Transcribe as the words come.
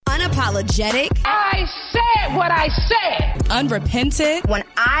Unapologetic. I said what I said. Unrepentant. When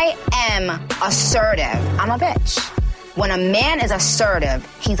I am assertive, I'm a bitch. When a man is assertive,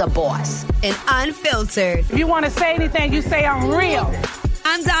 he's a boss. And unfiltered. If you want to say anything, you say I'm real.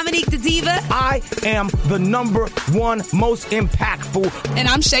 I'm Dominique the Diva. I am the #1 most impactful. And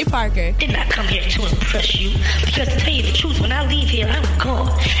I'm Shay Parker. Did not come here to impress you. Because to tell you the truth, when I leave here, I'm gone.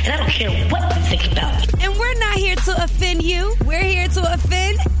 And I don't care what you think about me. And we're not here to offend you. We're here to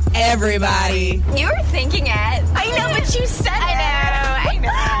offend everybody. You were thinking it. I know, but you said I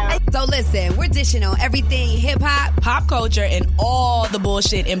know. So listen, we're dishing on everything hip-hop, pop culture, and all the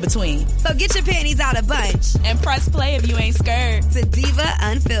bullshit in between. So get your panties out a bunch. And press play if you ain't scared. To Diva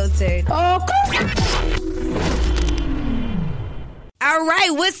Unfiltered. All right,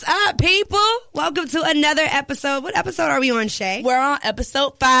 what's up, people? Welcome to another episode. What episode are we on, Shay? We're on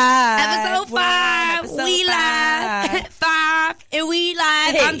episode 5. Episode 5. We live. 5 and we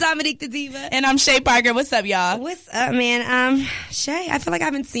live. Hey. I'm Dominique the Diva. And I'm Shay Parker. What's up, y'all? What's up, man? Shay, I feel like I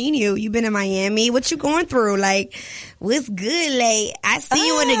haven't seen you. You've been in Miami. What you going through? Like, what's good? Like, I see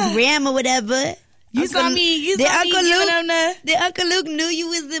you on the gram or whatever. You saw me. Did Uncle Luke knew you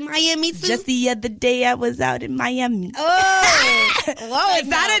was in Miami too? Just the other day I was out in Miami. Oh. Whoa, is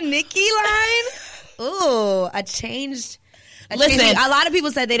that a Nicki line? Ooh, a changed. Listen, a lot of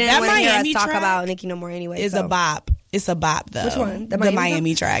people said they didn't want to hear us talk track about Nicki no more anyway. It's a bop. It's a bop, though. Which one? The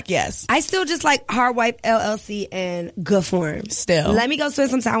Miami track, yes. I still just like Hard Wife LLC and Good Form. Still. Let me go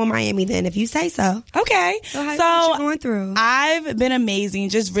spend some time with Miami then, if you say so. Okay. So what you going through? I've been amazing,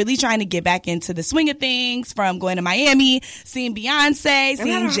 just really trying to get back into the swing of things, from going to Miami, seeing Beyonce,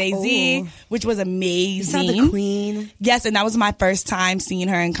 seeing Jay-Z, which was amazing. You saw the Queen. Yes, and that was my first time seeing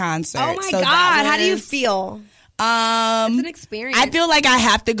her in concert. Oh my God, how do you feel? It's an experience. I feel like I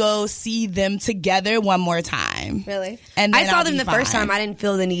have to go see them together one more time. Really? And I saw them the first time. I didn't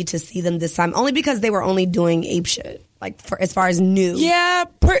feel the need to see them this time, only because they were only doing ape shit, like as far as new. Yeah,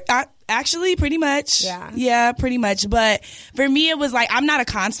 actually, pretty much. Yeah, pretty much. But for me, it was like, I'm not a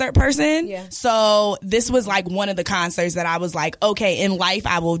concert person. Yeah. So this was like one of the concerts that I was like, okay, in life,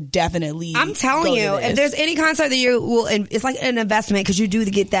 I will definitely. I'm telling you, if there's any concert that you will, it's like an investment because you do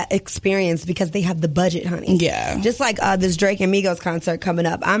get that experience because they have the budget, honey. Yeah. Just like this Drake and Migos concert coming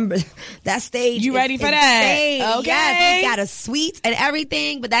up. That stage. You ready for that? Insane. Okay. Yes, we got a suite and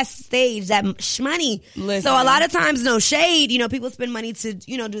everything, but that stage, that money. Listen. So a lot of times, no shade, people spend money to,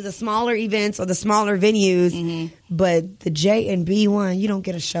 do the smaller events or the smaller venues, but the J&B one, you don't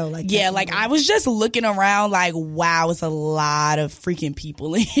get a show like that. Yeah, like I was just looking around like, wow, it's a lot of freaking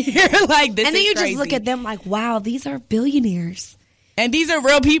people in here. Like this, and then you crazy. just look at them like, wow, these are billionaires. And these are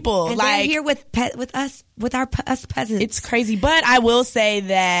real people. And like, they're here with us peasants. It's crazy. But I will say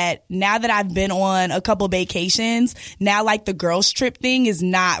that now that I've been on a couple vacations, now like the girls trip thing is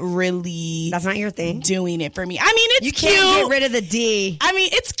not really. That's not your thing. Doing it for me. I mean, it's cute. You can't get rid of the D. I mean,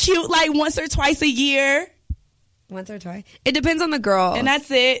 it's cute like once or twice a year. Once or twice. It depends on the girl. And that's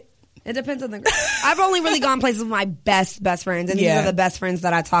it. It depends on the girl. I've only really gone places with my best friends. And these are the best friends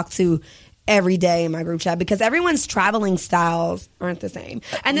that I talk to every day in my group chat because everyone's traveling styles aren't the same.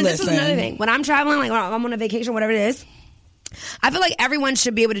 And then this is another thing. When I'm traveling, like when I'm on a vacation, whatever it is, I feel like everyone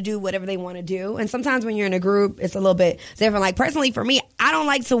should be able to do whatever they want to do. And sometimes when you're in a group, it's a little bit different. Like personally for me, I don't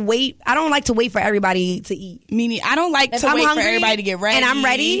like to wait. I don't like to wait for everybody to eat. Meaning, I don't like to wait for everybody to get ready. And I'm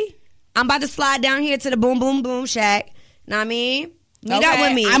ready. I'm about to slide down here to the Boom Boom Boom Shack. Know what I mean? Meet up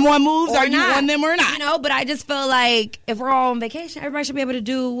with me. I'm on moves. Are you not. on them or not? But I just feel like if we're all on vacation, everybody should be able to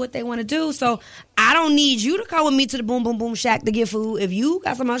do what they want to do. So I don't need you to come with me to the Boom Boom Boom Shack to get food. If you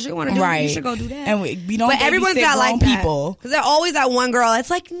got something else you want to do, you should go do that. And we don't. But everyone's not like people because there's always that one girl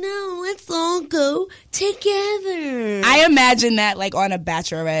that's like, no, let's all go together. I imagine that like on a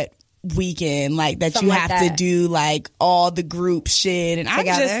bachelorette weekend, like that something you have to do like all the group shit, and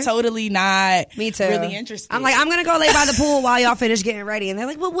together. I'm just totally not. Me too. Really interested. I'm like, I'm gonna go lay by the pool while y'all finish getting ready, and they're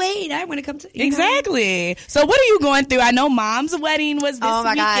like, well, wait, I want to come to exactly. So what are you going through? I know Mom's wedding was this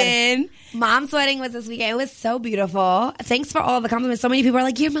weekend. God. Mom's wedding was this weekend. It was so beautiful. Thanks for all the compliments. So many people are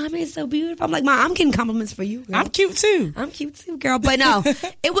like, your mom is so beautiful. I'm like, Mom, I'm getting compliments for you, girl. I'm cute too. I'm cute too, girl. But no,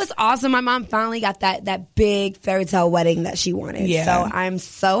 it was awesome. My mom finally got that big fairy tale wedding that she wanted. Yeah. So I'm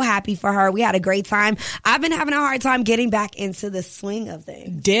so happy for her. We had a great time. I've been having a hard time getting back into the swing of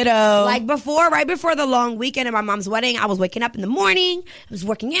things. Ditto. Like right before the long weekend of my mom's wedding, I was waking up in the morning, I was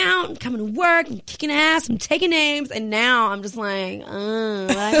working out, and coming to work, and kicking ass, and taking names, and now I'm just like,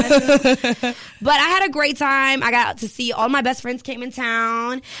 But I had a great time. I got to see all my best friends came in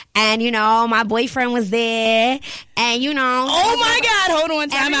town, and my boyfriend was there, and oh my God, hold on,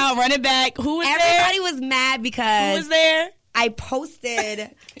 time out, run it back. Who was there? Everybody was mad because who was there? I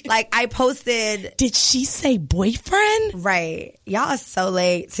posted. Did she say boyfriend? Right. Y'all are so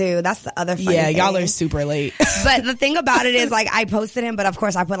late too. That's the other funny thing. Y'all are super late. But the thing about it is, like, I posted him, but of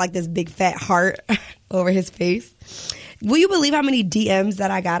course I put like this big fat heart over his face. Will you believe how many DMs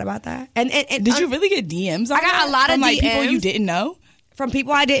that I got about that? And did you really get DMs? I got a lot of from, DMs people you didn't know. From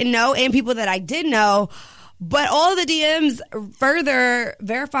people I didn't know and people that I did know. But all the DMs further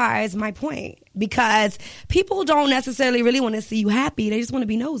verifies my point, because people don't necessarily really want to see you happy. They just want to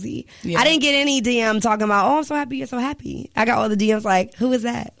be nosy. Yeah. I didn't get any DM talking about, oh, I'm so happy you're so happy. I got all the DMs like, who is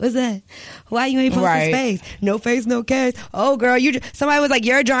that? What's that? Why you ain't posting his face? No face, no case. Oh, girl, somebody was like,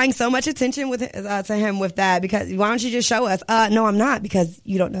 you're drawing so much attention to him with that, because why don't you just show us? No, I'm not, because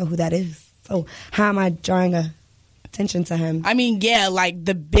you don't know who that is. So how am I drawing attention to him? I mean, yeah, like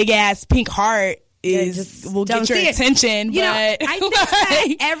the big ass pink heart will get your attention. You but know, I think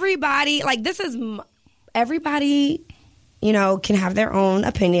that everybody, you know, can have their own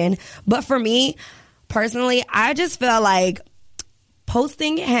opinion. But for me, personally, I just feel like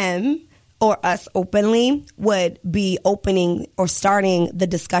posting him or us openly would be opening or starting the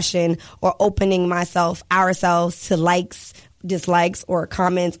discussion or opening ourselves to likes, dislikes, or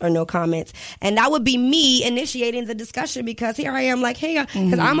comments or no comments. And that would be me initiating the discussion, because here I am like, hey,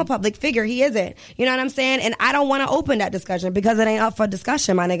 because I'm a public figure, he isn't. You know what I'm saying? And I don't want to open that discussion because it ain't up for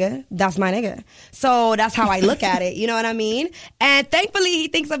discussion, my nigga. That's my nigga. So that's how I look at it. You know what I mean? And thankfully he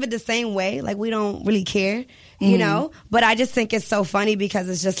thinks of it the same way. Like, we don't really care. You know, but I just think it's so funny, because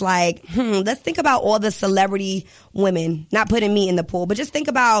it's just like, let's think about all the celebrity women, not putting me in the pool, but just think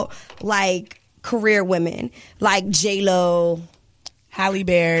about like career women like J-Lo, Halle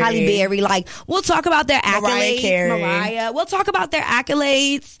Berry. Like, we'll talk about their accolades. Mariah. We'll talk about their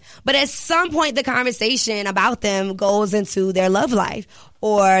accolades, but at some point the conversation about them goes into their love life,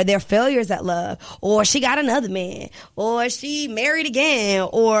 or their failures at love, or she got another man, or she married again,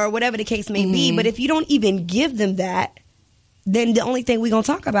 or whatever the case may be. But if you don't even give them that, then the only thing we're going to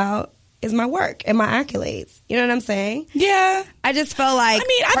talk about is my work and my accolades. You know what I'm saying? Yeah. I just felt like, I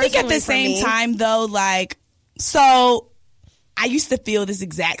mean, I think at the same time, though, like, so I used to feel this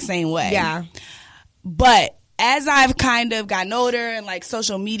exact same way. Yeah. But as I've kind of gotten older and like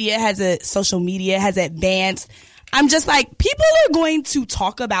social media has advanced, I'm just like, people are going to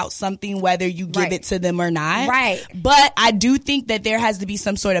talk about something whether you give it to them or not. Right. But I do think that there has to be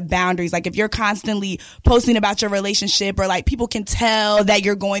some sort of boundaries. Like, if you're constantly posting about your relationship, or like people can tell that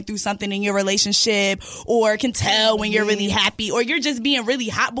you're going through something in your relationship, or can tell when you're really happy, or you're just being really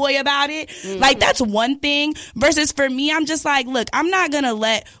hot boy about it. Like, that's one thing. Versus for me, I'm just like, look, I'm not going to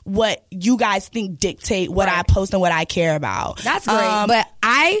let what you guys think dictate what I post and what I care about. That's great. But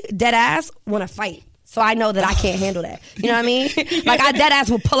I, dead ass, want to fight. So I know that I can't handle that. You know what I mean? Like, I dead ass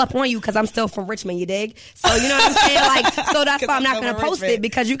will pull up on you because I'm still from Richmond, you dig? So, you know what I'm saying? Like, so that's why I'm not going to post it,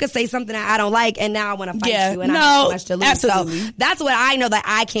 because you could say something that I don't like, and now I want to fight you, and I have so much to lose. Absolutely. So that's what I know that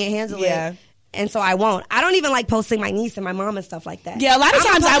I can't handle it. And so I won't. I don't even like posting my niece and my mom and stuff like that. Yeah, a lot of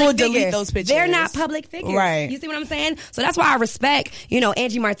times I will delete those pictures. They're not public figures. Right. You see what I'm saying? So that's why I respect, you know,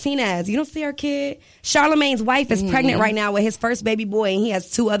 Angie Martinez. You don't see her kid? Charlamagne's wife is pregnant right now with his first baby boy, and he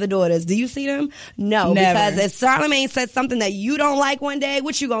has 2 other daughters. Do you see them? No. Never. Because if Charlamagne says something that you don't like one day,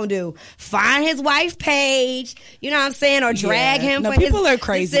 what you gonna do? Find his wife page, you know what I'm saying? Or drag him for people his are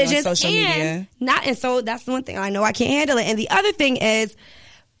crazy decisions. on social media. And so that's the one thing. I know I can't handle it. And the other thing is,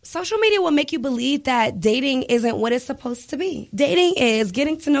 social media will make you believe that dating isn't what it's supposed to be. Dating is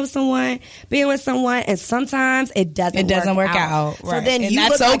getting to know someone, being with someone, and sometimes it doesn't work out. Right. So then and you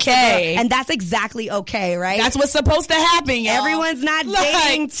that's look okay. and that's exactly okay, right? That's what's supposed to happen, y'all. Everyone's not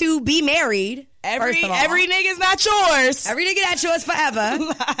dating to be married. Every nigga's not yours. Every nigga not yours forever. And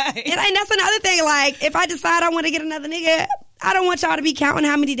that's another thing. Like, if I decide I want to get another nigga, I don't want y'all to be counting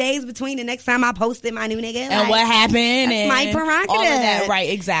how many days between the next time I posted my new nigga. And what happened. That's my prerogative. All of that. Right,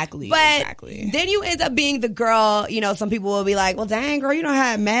 exactly. But then you end up being the girl, you know, some people will be like, well, dang, girl, you don't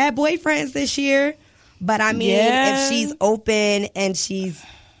have mad boyfriends this year. But I mean, if she's open and she's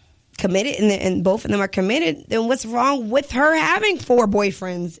committed and both of them are committed, then what's wrong with her having 4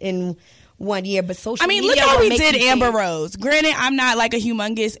 boyfriends in 1 year? But social media, look how we did Amber Rose. Granted, I'm not like a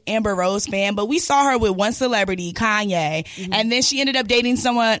humongous Amber Rose fan, but we saw her with one celebrity, Kanye, and then she ended up dating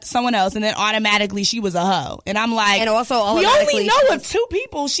someone else, and then automatically she was a hoe. And I'm like, and also we only know of 2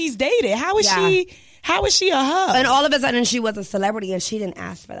 people she's dated. How is she a hoe? And all of a sudden she was a celebrity, and she didn't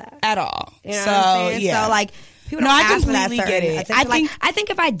ask for that at all. You know what I'm saying? Yeah. So like, People don't ask for that completely get it. I think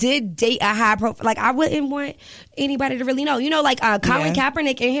if I did date a high profile, like I wouldn't want anybody to really know. You know, like Colin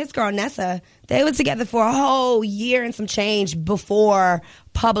Kaepernick and his girl Nessa, they were together for a whole year and some change before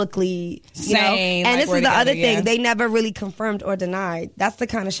publicly saying. And this is the other thing. They never really confirmed or denied. That's the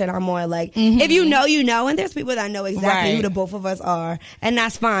kind of shit I'm more like, if you know, you know, and there's people that know exactly who the both of us are, and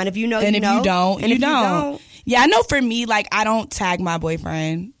that's fine. If you know, and you if know. You don't, and you if don't. you don't. Yeah, I know for me, like, I don't tag my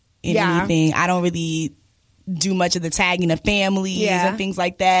boyfriend in anything. I don't really do much of the tagging of families and things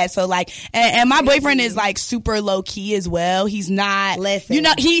like that. So like, and my boyfriend is like super low key as well. He's not, listen, you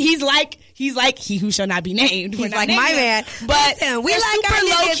know, he's like he who shall not be named. He's like my man, but listen, we like super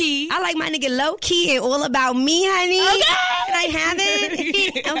low key. I like my nigga low key and all about me, honey. Okay. Can I have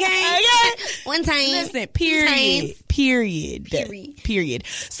it? Okay. One time. Listen. Period.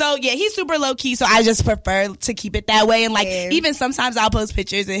 So yeah, he's super low key. So I just prefer to keep it that way. And like, even sometimes I'll post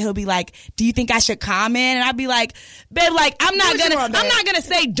pictures and he'll be like, "Do you think I should comment?" And I'll be like, "Babe, like I'm not gonna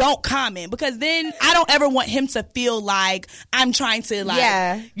say don't comment, because then I don't ever want him to feel like I'm trying to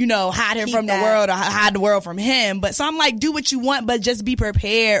like you know, hide him from the world or hide the world from him." But so I'm like, do what you want, but just be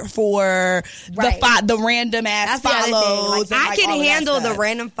prepared for the random ass follows. Like, I can handle the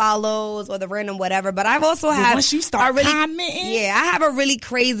random follows or the random whatever, but I've also had once you start commenting, I have a really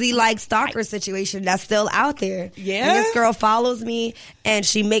crazy like stalker situation that's still out there. Yeah, and this girl follows me and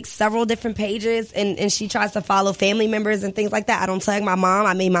she makes several different pages and she tries to follow family members and things like that. I don't tag my mom.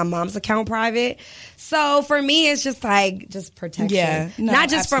 I made my mom's account private. So for me, it's just like protection. Yeah, no, not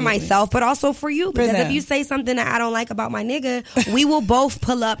just absolutely. for myself, but also for you. Because if you say something that I don't like about my nigga, we will both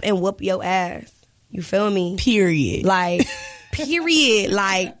pull up and whoop your ass. You feel me? Period. Like, period.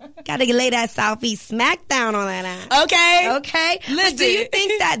 Like, gotta lay that Southeast smackdown on that ass. Okay? Listen. But do you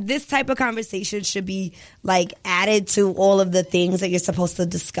think that this type of conversation should be, like, added to all of the things that you're supposed to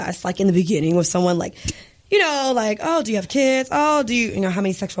discuss? Like, in the beginning with someone, like, you know, like, oh, do you have kids? Oh, do you know, how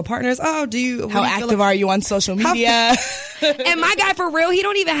many sexual partners? Oh, do you... How active are you on social media? And my guy, for real, he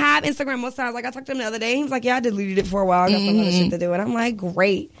don't even have Instagram most times. Like, I talked to him the other day. He was like, yeah, I deleted it for a while. I got some other shit to do. And I'm like,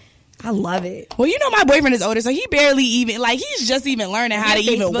 great. I love it. Well, you know, my boyfriend is older, so he barely even, like, he's just even learning how to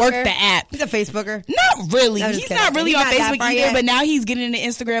even work the app. He's a Facebooker. Not really. He's kidding. not really on Facebook either, yet. but now he's getting into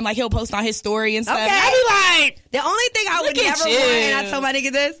Instagram. Like, he'll post on his story and stuff. Okay. And I be like, the only thing I would never want, and I told my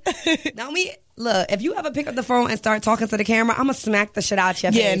nigga this, know me, look, if you ever pick up the phone and start talking to the camera, I'm going to smack the shit out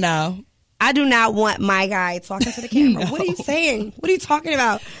your face. Yeah, no. I do not want my guy talking to the camera. No. What are you saying? What are you talking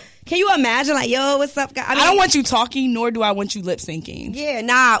about? Can you imagine, like, yo, what's up, guy? I don't want you talking, nor do I want you lip syncing. Yeah,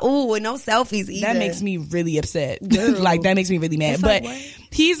 nah, ooh, no selfies either. That makes me really upset. Like, that makes me really mad. But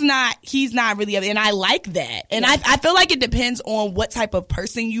he's not really, and I like that. And I feel like it depends on what type of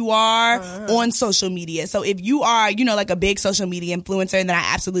person you are on social media. So if you are, you know, like a big social media influencer, then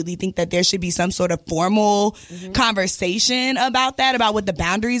I absolutely think that there should be some sort of formal conversation about that, about what the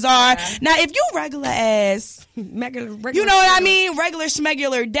boundaries are. Now, if you regular ass, you know what I mean? Regular,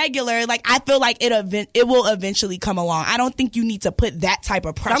 schmegular, degular. Like, I feel like it will eventually come along. I don't think you need to put that type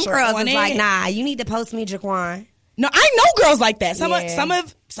of pressure on it. Some girls is like, nah, you need to post me, Jaquan. No, I know girls like that. Some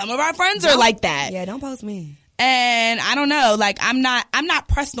of our friends are like that. Yeah, don't post me. And I don't know. Like, I'm not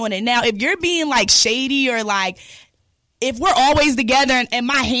pressed on it. Now, if you're being like shady or like, if we're always together and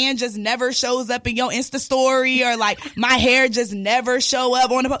my hand just never shows up in your Insta story, or like my hair just never show up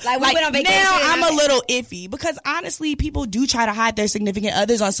on the like we went on vacation, now I'm a little iffy, because honestly people do try to hide their significant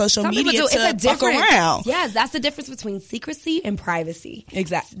others on social media to fuck around. Yes, that's the difference between secrecy and privacy.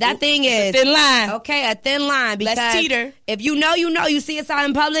 Exactly. That thing is a thin line. Okay, a thin line. Because let's teeter. If you know, you see us out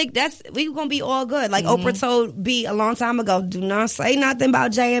in public, we gonna be all good. Like Oprah told B a long time ago, do not say nothing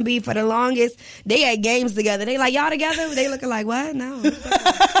about J and B. For the longest, they had games together. They like, y'all together? They looking like, what? No. You know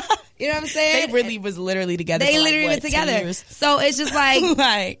what I'm saying? They really was literally together. They for literally like, were together. So it's just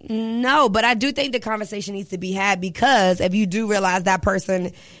like, no. But I do think the conversation needs to be had, because if you do realize that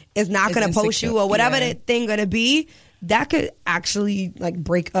person is not going to post you or whatever that thing going to be, that could actually like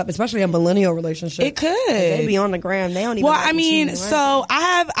break up, especially a millennial relationship. It could. They be on the gram. They don't even. Well, I mean, so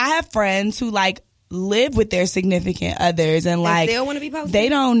I have friends who like live with their significant others and like still want to be posted. They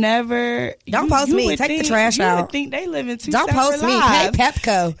don't post me. Take the trash out. You would think they live in two don't separate post me. lives. Pay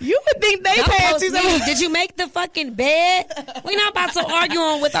Pepco. You would think they pay two separate. Did you make the fucking bed? We're not about to argue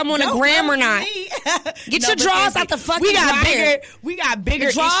on whether I'm on the gram or not. Get your drawers out the fucking dryer. We got bigger.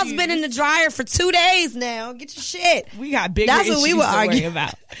 The drawers issues. been in the dryer for 2 days now. Get your shit. We got bigger. That's what we were arguing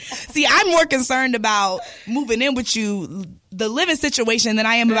about. See, I'm more concerned about moving in with you the living situation than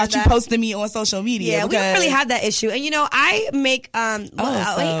I am about you posting me on social media. Yeah, we don't really have that issue. And I make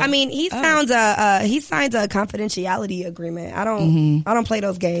he signs a confidentiality agreement. I don't play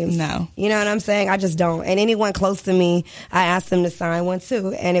those games. No. You know what I'm saying? I just don't. And anyone close to me, I asked them to sign one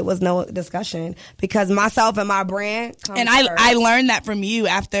too, and it was no discussion because myself and my brand and I learned that from you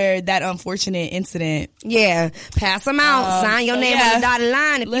after that unfortunate incident. Yeah. Pass them out. Sign your name on the dotted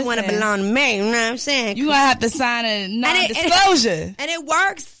line if you want to belong to me. You know what I'm saying? You gonna have to sign a non-disclosure. And it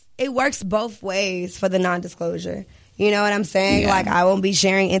works. It works both ways for the non-disclosure. You know what I'm saying? Yeah. Like, I won't be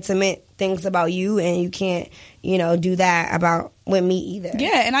sharing intimate things about you, and you can't, do that about with me either.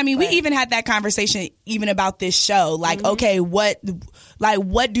 Yeah, and I mean, we even had that conversation even about this show. Like, okay, what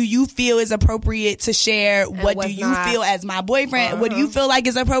do you feel is appropriate to share? And what do you feel as my boyfriend? What do you feel like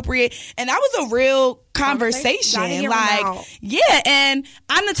is appropriate? And that was a real conversation. Like, yeah, and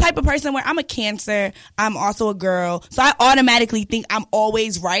I'm the type of person where I'm a Cancer. I'm also a girl. So I automatically think I'm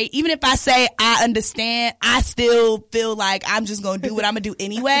always right. Even if I say I understand, I still feel like I'm just going to do what I'm going to do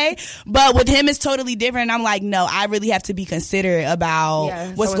anyway. But with him, it's totally different. And I'm like, no, I really have to be considerate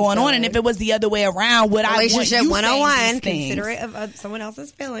about what's going on. And if it was the other way around, would I want you Relationship 101, things? Considerate of someone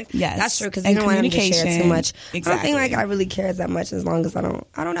else's feelings. Yes. That's true, because you don't want him to share too much. Exactly. I don't think like I really care that much as long as I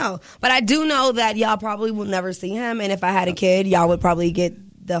don't know. But I do know that y'all probably will never see him. And if I had a kid, y'all would probably get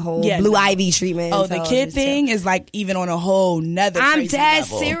the whole Blue Ivy treatment. Oh, the kid thing is like even on a whole nother I'm crazy dead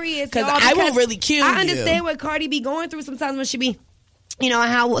level. Serious. Because I will really kill you. I understand what Cardi be going through sometimes when she be,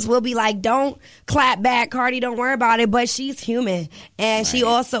 how we'll be like, don't clap back, Cardi, don't worry about it. But she's human. And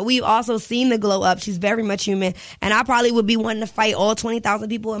we've also seen the glow up. She's very much human. And I probably would be wanting to fight all 20,000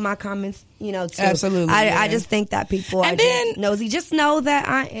 people in my comments, too. Absolutely. I just think that people are just nosy. Just know that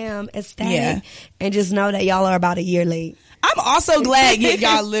I am ecstatic. And just know that y'all are about a year late. I'm also glad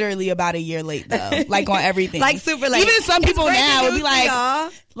y'all literally about a year late though, like on everything, like super late. Even some people now would be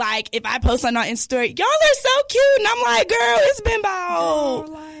like, if I post something on Instagram, y'all are so cute, and I'm like, girl, it's been about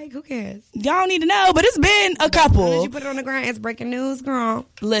who cares? Y'all don't need to know, but it's been a couple. Did you put it on the ground? It's breaking news, girl.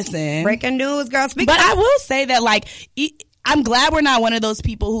 Listen, breaking news, girl. I will say that I'm glad we're not one of those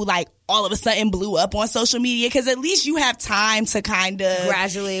people who all of a sudden blew up on social media, because at least you have time to kind of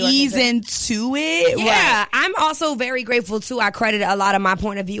gradually ease into it. Yeah, right. I'm also very grateful too. I credit a lot of my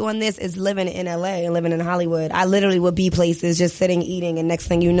point of view on this is living in LA and living in Hollywood. I literally would be places just sitting eating, and next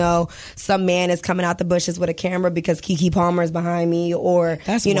thing you know, some man is coming out the bushes with a camera because Keke Palmer is behind me, or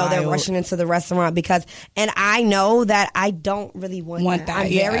they're rushing into the restaurant and I know that I don't really want that. I'm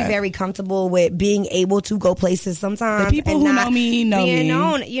very, very comfortable with being able to go places sometimes. The people who know me know me.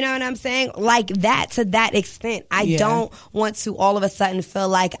 Known, you know what I'm saying? Like that, to that extent. I don't want to all of a sudden feel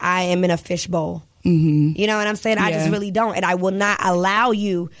like I am in a fishbowl. Mm-hmm. You know what I'm saying? I just really don't. And I will not allow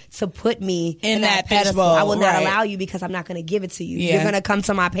you to put me in that pedestal. I will not allow you, because I'm not going to give it to you. You're going to come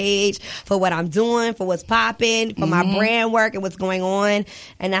to my page for what I'm doing, for what's popping, for my brand work and what's going on.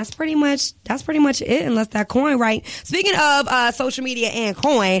 And that's pretty much it, unless that coin, right? Speaking of social media and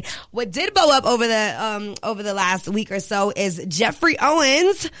coin, what did blow up over the last week or so is Jeffrey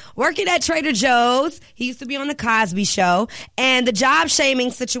Owens working at Trader Joe's. He used to be on the Cosby Show, and the job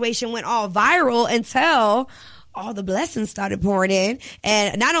shaming situation went all viral until all the blessings started pouring in.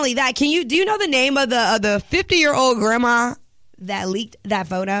 And not only that, do you know the name of the 50-year-old grandma that leaked that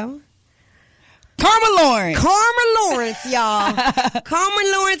photo? Karma Lawrence, y'all.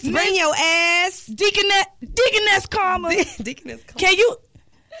 Karma Lawrence, bring your ass. Deaconess Karma. Deaconess Karma. Can you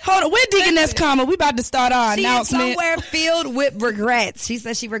hold on? Where Deaconess Karma? We about to start our announcement. She is somewhere filled with regrets. She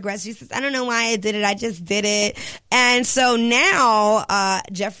says she regrets. She says, I don't know why I did it. I just did it. And so now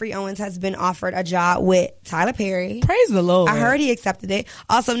Jeffrey Owens has been offered a job with Tyler Perry. Praise the Lord. I heard he accepted it.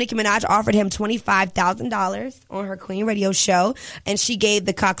 Also, Nicki Minaj offered him $25,000 on her Queen Radio show, and she gave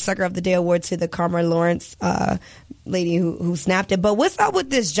the Cocksucker of the Day award to the Karma Lawrence lady who snapped it. But what's up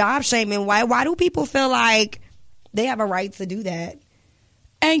with this job shaming? Why do people feel like they have a right to do that?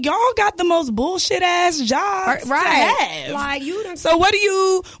 And y'all got the most bullshit ass jobs to have. Like, you don't. So what do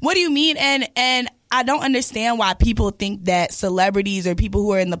you mean? And I don't understand why people think that celebrities or people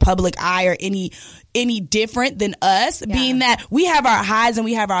who are in the public eye are any different than us, being that we have our highs and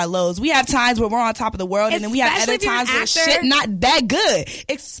we have our lows. We have times where we're on top of the world, and then we have other times where shit not that good,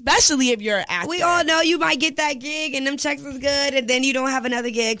 especially if you're an actor. We all know you might get that gig and them checks is good, and then you don't have another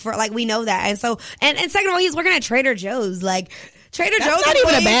gig for, we know that. And so, and second of all, he's working at Trader Joe's. Trader Joe's not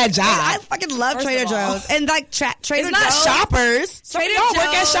even a bad job. I fucking love Trader Joe's. And Trader Joe's. It's not Shoppers. Trader Joe's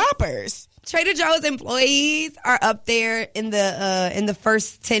work at Shoppers. Trader Joe's employees are up there in the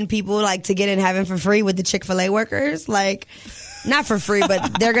first 10 people to get in heaven for free with the Chick-fil-A workers. Not for free,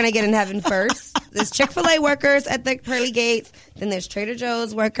 but they're going to get in heaven first. There's Chick-fil-A workers at the pearly gates. Then there's Trader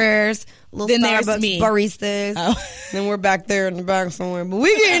Joe's workers. Then Starbucks baristas. Oh. Then we're back there in the back somewhere. But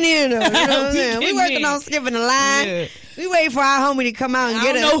we getting in, though. You know what I'm saying? We working on skipping the line. Yeah. We waiting for our homie to come out and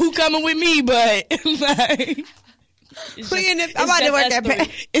get us. I don't know who coming with me, but like... I'm about to work that.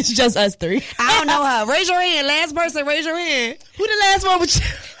 It's just us three. I don't know her. Raise your hand. Last person, raise your hand. Who the last one with you?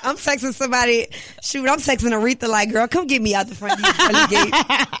 I'm texting somebody. Shoot, I'm texting Aretha like, girl, come get me out the front of these gate.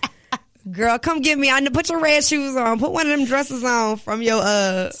 Girl, come get me. I put your red shoes on. Put one of them dresses on from your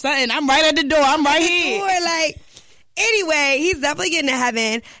Something. I'm right at the door. I'm right here. Like, anyway, he's definitely getting to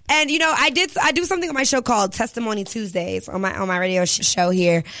heaven. And you know, I do something on my show called Testimony Tuesdays on my radio show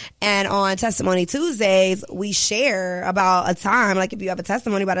here. And on Testimony Tuesdays, we share about a time, like if you have a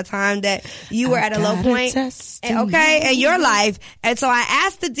testimony about a time that you were at a low point, in your life. And so I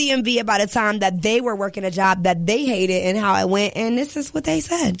asked the DMV about a time that they were working a job that they hated and how it went. And this is what they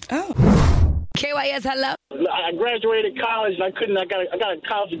said. KYS, hello. I graduated college and I got a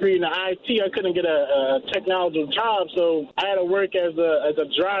college degree in IT. I couldn't get a technology job, so I had to work as a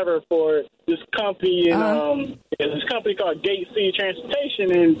driver for this company and this company called Gate C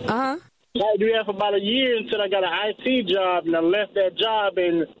Transportation, and I had to do that for about a year until I got an IT job, and I left that job.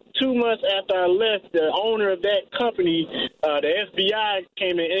 And 2 months after I left, the owner of that company, the FBI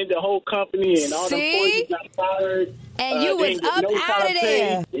came and ended the whole company, and all the employees got fired. And you was up out of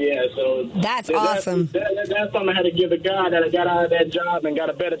there. Yeah, so that's awesome. That's something I had to give the guy that I got out of that job and got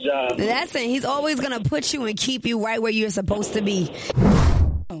a better job. That's it. He's always going to put you and keep you right where you're supposed to be.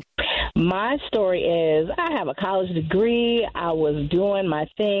 My story is I have a college degree. I was doing my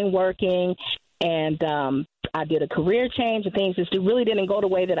thing, working, and I did a career change and things just really didn't go the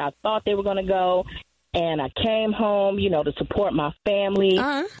way that I thought they were going to go. And I came home, you know, to support my family,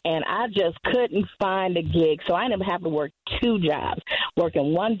 and I just couldn't find a gig. So I ended up having to work 2 jobs,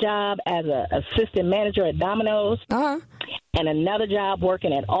 working one job as an assistant manager at Domino's and another job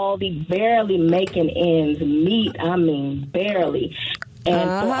working at Aldi, barely making ends meet. I mean, barely.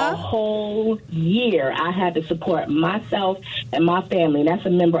 And for a whole year, I had to support myself and my family. And that's a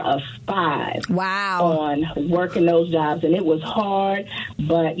member of 5. Wow. On working those jobs. And it was hard.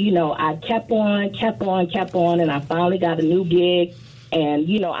 But, you know, I kept on. And I finally got a new gig. And,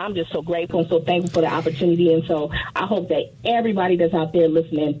 you know, I'm just so grateful and so thankful for the opportunity. And so I hope that everybody that's out there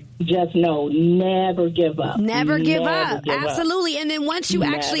listening just know, never give up. Never give up. Absolutely. And then once you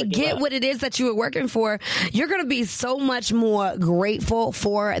actually get what it is that you were working for, you're going to be so much more grateful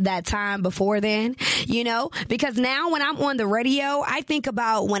for that time before then, you know, because now when I'm on the radio, I think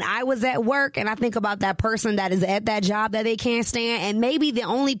about when I was at work and I think about that person that is at that job that they can't stand. And maybe the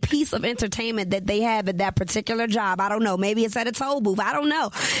only piece of entertainment that they have at that particular job, I don't know, maybe it's at a toll booth, I don't know,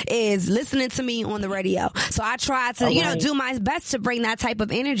 is listening to me on the radio. So I try to, you know, do my best to bring that type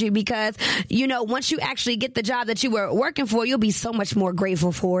of energy because, you know, once you actually get the job that you were working for, you'll be so much more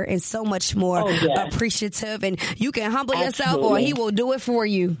grateful for it and so much more appreciative. And you can humble yourself or he will do it for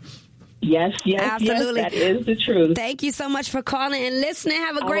you. Yes, absolutely. Yes, that is the truth. Thank you so much for calling and listening.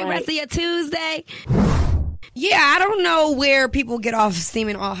 Have a great rest of your Tuesday. Yeah, I don't know where people get off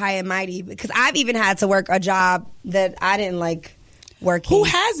seeming all high and mighty because I've even had to work a job that I didn't like working. Who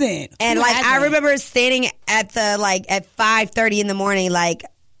hasn't? And Who hasn't? I remember standing at the at 5:30 in the morning like,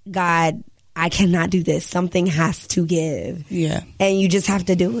 God, I cannot do this. Something has to give. Yeah. And you just have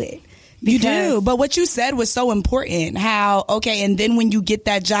to do it. You do. But what you said was so important. How, okay, and then when you get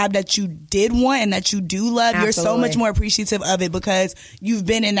that job that you did want and that you do love, you're so much more appreciative of it because you've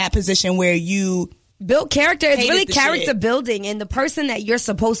been in that position where you build character. It's really character building, and the person that you're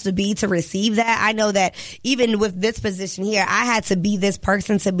supposed to be to receive that. I know that even with this position here, I had to be this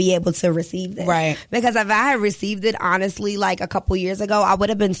person to be able to receive that. Right. Because if I had received it honestly like a couple years ago, I would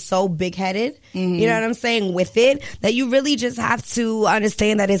have been so big-headed, you know what I'm saying, with it, that you really just have to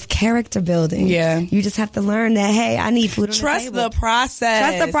understand that it's character building. Yeah. You just have to learn that, hey, I need food on the table. Trust the process.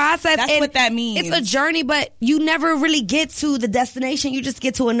 Trust the process. That's what that means. It's a journey, but you never really get to the destination. You just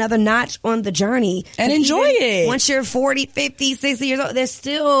get to another notch on the journey. And enjoy it. Once you're 40, 50, 60 years old, there's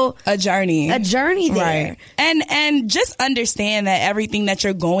still a journey there. Right. And just understand that everything that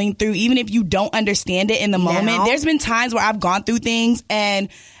you're going through, even if you don't understand it in the moment, there's been times where I've gone through things and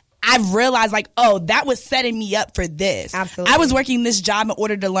I've realized like, oh, that was setting me up for this. Absolutely. I was working this job in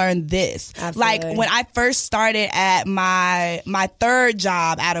order to learn this. Absolutely. Like when I first started at my third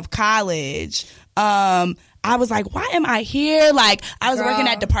job out of college, I was like, why am I here? Like, I was working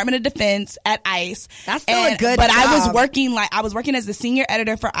at Department of Defense at ICE. That's still a good But job. I was working as the senior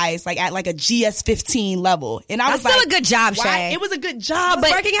editor for ICE, like at like a GS-15 level. And I was That's like, still a good job, Shay. It was a good job. I was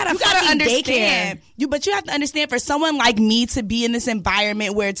but working at a you gotta fucking understand. But you have to understand, for someone like me to be in this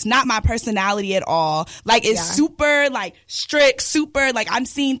environment where it's not my personality at all, like it's super like strict, super like I'm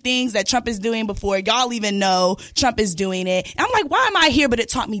seeing things that Trump is doing before y'all even know Trump is doing it. And I'm like, why am I here? But it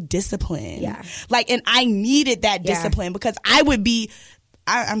taught me discipline. Yeah. Like, and I needed that discipline because I would be.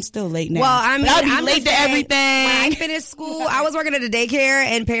 I'm still late now. Well, I mean, I'm late to everything. When I finished school, I was working at a daycare,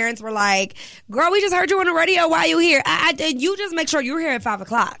 and parents were like, "Girl, we just heard you on the radio. Why are you here? You just make sure you're here at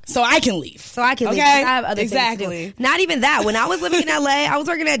 5:00, so I can leave. So I can leave. I have other things to do. Not even that. When I was living in LA, I was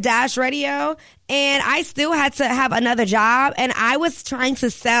working at Dash Radio, and I still had to have another job, and I was trying to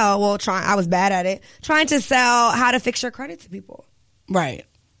sell. I was bad at it. Trying to sell how to fix your credit to people. Right.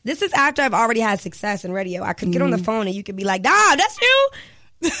 This is after I've already had success in radio. I could get on the phone and you could be like, "Dom, that's you."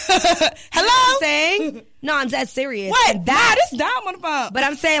 Hello? Saying? No, I'm dead serious. What? This Dom on the phone. But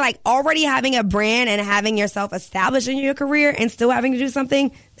I'm saying, like, already having a brand and having yourself established in your career and still having to do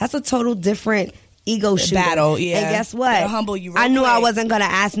something, that's a total different ego shooter. Battle, yeah. And guess what? It'll humble you real I knew quick. I wasn't going to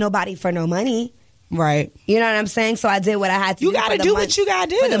ask nobody for no money. Right. You know what I'm saying? So I did what I had to do. You got to do what you got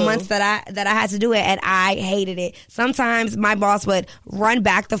to do. For the months that I had to do it, and I hated it. Sometimes my boss would run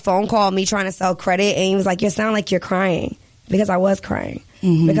back the phone call me trying to sell credit, and he was like, "You sound like you're crying." Because I was crying.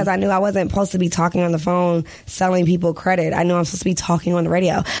 Mm-hmm. Because I knew I wasn't supposed to be talking on the phone selling people credit. I knew I'm supposed to be talking on the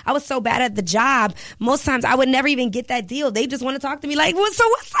radio. I was so bad at the job, most times I would never even get that deal. They just want to talk to me like, "So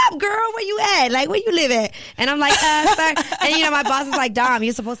what's up, girl? Where you at? Like, where you live at?" And I'm like, sorry. And you know, my boss is like, "Dom,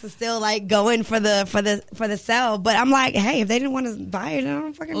 you're supposed to still like go in for the sell." But I'm like, hey, if they didn't want to buy it, I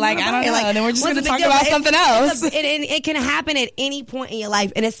don't fucking like, I don't know. Like, then we're just going to talk about something else. It can happen at any point in your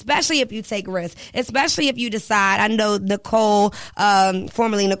life, and especially if you take risks, especially if you decide. I know Nicole,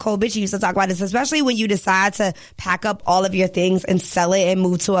 formerly Nicole Bitchie, used to talk about this, especially when you decide to pack up all of your things and sell it and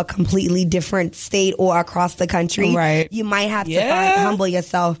move to a completely different state or across the country. Right. You might have to humble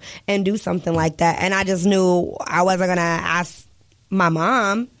yourself and do something like that. And I just knew I wasn't going to ask my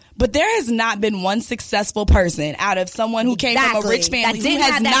mom. But there has not been one successful person out of someone who came from a rich family who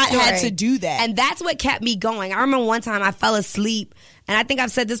has not had to do that. And that's what kept me going. I remember one time I fell asleep, and I think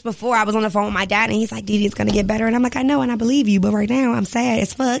I've said this before. I was on the phone with my dad, and he's like, "Didi, it's going to get better." And I'm like, "I know, and I believe you, but right now I'm sad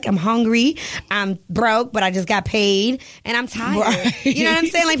as fuck. I'm hungry. I'm broke, but I just got paid, and I'm tired." Right. You know what I'm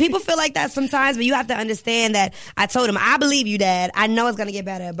saying? Like, people feel like that sometimes, but you have to understand that I told him, "I believe you, Dad. I know it's going to get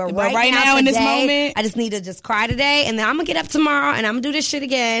better, but right now in today, this moment, I just need to just cry today, and then I'm going to get up tomorrow, and I'm going to do this shit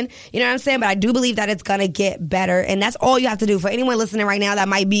again." You know what I'm saying? But I do believe that it's going to get better, and that's all you have to do. For anyone listening right now that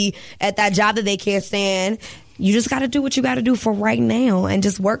might be at that job that they can't stand, you just got to do what you got to do for right now and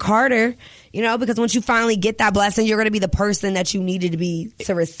just work harder, you know, because once you finally get that blessing, you're going to be the person that you needed to be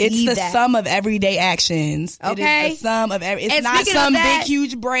to receive. It's the sum of everyday actions. Okay. It is the sum of every. It's not some big,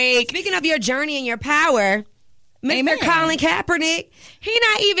 huge break. Speaking of your journey and your power, Mr. Colin Kaepernick, he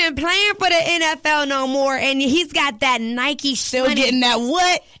not even playing for the NFL no more, and he's got that Nike still getting that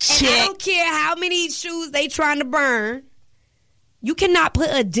what? And I don't care how many shoes they trying to burn. You cannot put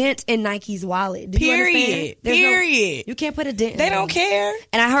a dent in Nike's wallet. Period. You can't put a dent. They don't care.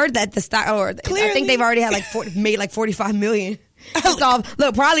 And I heard that the stock, or clearly. I think they've already had made like $45 million.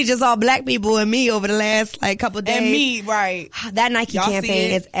 Probably just all black people and me over the last like couple days. And me, right? That Nike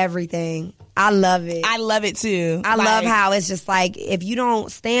campaign is everything. I love it. I love it too. I love how it's just like, if you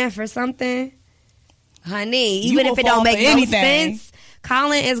don't stand for something, honey, even if it don't make no sense,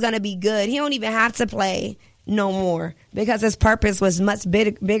 Colin is gonna be good. He don't even have to play no more because his purpose was much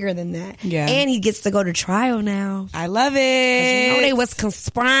bigger than that. Yeah. And he gets to go to trial now. I love it. You know they was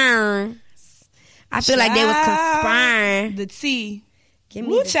conspiring. I feel like they was conspiring. The tea. Give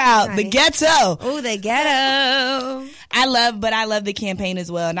me the ghetto. Oh, the ghetto. I love the campaign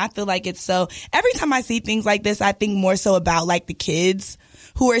as well. And I feel like it's so, every time I see things like this, I think more so about like the kids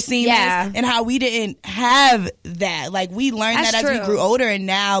who are seeing this and how we didn't have that. Like, we learned that as we grew older, and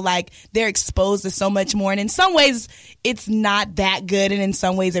now like they're exposed to so much more. And in some ways it's not that good, and in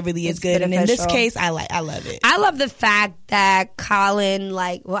some ways it really is good. Beneficial. And in this case, I love it. I love the fact that Colin,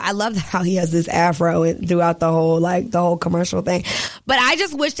 I love how he has this afro throughout the whole commercial thing. But I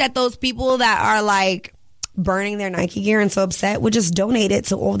just wish that those people that are like burning their Nike gear and so upset would just donate it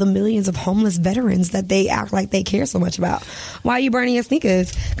to all the millions of homeless veterans that they act like they care so much about. Why are you burning your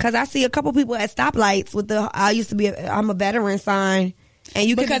sneakers? Because I see a couple people at stoplights with the I'm a veteran sign.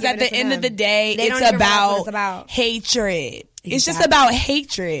 And because at the end of the day, it's about hatred. Exactly. It's just about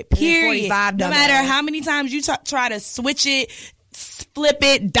hatred, period. No matter how many times you try to switch it, flip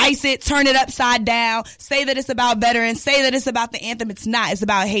it, dice it, turn it upside down, say that it's about veterans, say that it's about the anthem. It's not. It's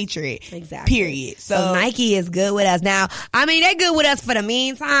about hatred. Exactly. Period. So Nike is good with us. Now, I mean, they're good with us for the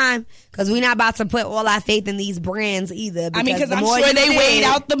meantime because we're not about to put all our faith in these brands either. I mean, because I'm sure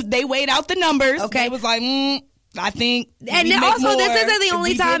they weighed out the numbers. Okay. They was like, I think. And also, this isn't the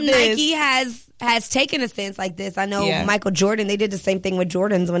only time Nike has taken a stance like this. I know Michael Jordan, they did the same thing with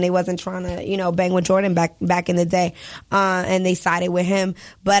Jordans when they wasn't trying to, bang with Jordan back in the day. And they sided with him.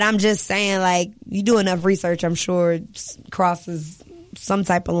 But I'm just saying, like, you do enough research, I'm sure it crosses some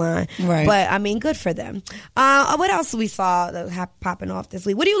type of line. Right. But, I mean, good for them. What else we saw that popping off this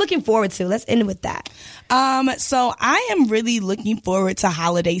week? What are you looking forward to? Let's end with that. So I am really looking forward to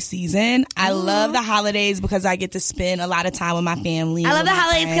holiday season. I love the holidays because I get to spend a lot of time with my family. I love the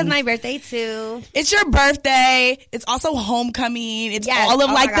holidays because my birthday too. It's your birthday. It's also homecoming. It's all of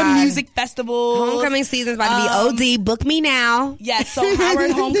the music festivals. Homecoming season's about to be OD. Book me now. Yes. So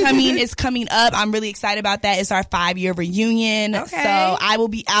Howard Homecoming is coming up. I'm really excited about that. It's our 5-year reunion. Okay. So I will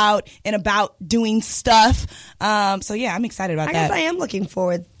be out and about doing stuff. So yeah, I'm excited about that. I guess I am looking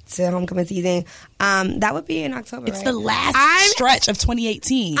forward to homecoming season. That would be in October. It's the last stretch of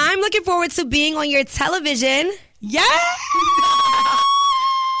 2018. I'm looking forward to being on your television. Yeah.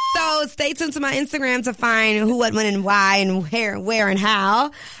 So stay tuned to my Instagram to find who, what, when, and why, and where, and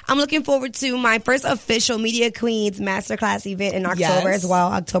how. I'm looking forward to my first official Media Queens Masterclass event in October as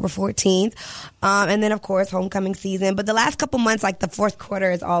well, October 14th. And then, of course, homecoming season. But the last couple months, like the fourth quarter,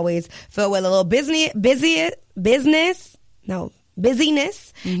 is always filled with a little busyness.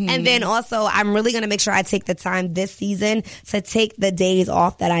 Mm-hmm. And then also, I'm really going to make sure I take the time this season to take the days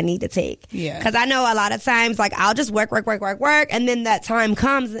off that I need to take. Yeah. Because I know a lot of times, like, I'll just work. And then that time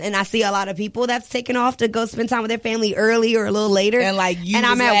comes and I see a lot of people that's taken off to go spend time with their family early or a little later. And like you and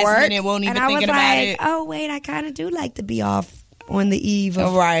I'm at work. And won't even I was thinking like, about it. oh, wait, I kind of do like to be off on the eve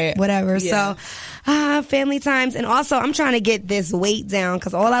of whatever. Yeah. So, family times. And also, I'm trying to get this weight down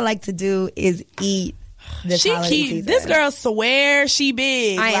because all I like to do is eat. This girl swear she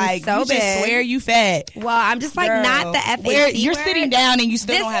big. I am so you big. Just swear you fat. Well, I'm just like girl, not the FAC. You're sitting down and you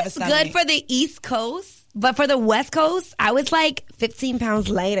still don't have a stomach. This is good for the East Coast, but for the West Coast, I was like 15 pounds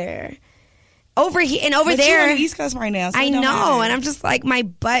lighter. Over here and over there, you're on the East Coast right now. So I know, and I'm just like my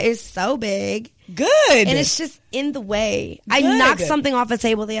butt is so big. Good, and it's just in the way. Good. I knocked something off a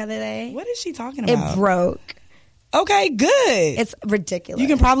table the other day. What is she talking about? It broke. Okay, good. It's ridiculous. You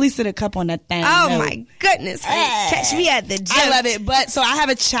can probably sit a cup on that thing. Oh, my goodness. Catch me at the gym. I love it. But so I have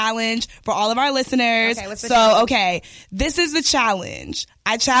a challenge for all of our listeners. Okay, what's the challenge? Okay, this is the challenge.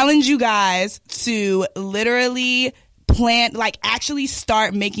 I challenge you guys to literally plan, like actually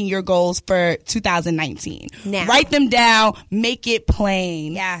start making your goals for 2019. Now. Write them down, make it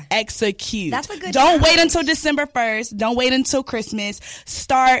plain. Yeah. Execute. That's a good Don't wait until December 1st. Don't wait until Christmas.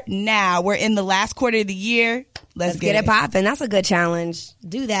 Start now. We're in the last quarter of the year. Let's get it popping. That's a good challenge.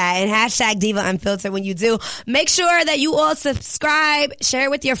 Do that. And hashtag Diva Unfiltered when you do. Make sure that you all subscribe. Share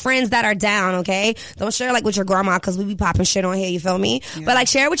it with your friends that are down, okay? Don't share like with your grandma because we be popping shit on here, you feel me? Yeah. But like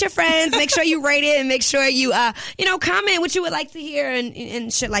share it with your friends. Make sure you rate it and make sure you, comment what you would like to hear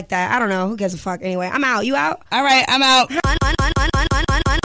and shit like that. I don't know. Who gives a fuck anyway? I'm out. You out? All right. I'm out.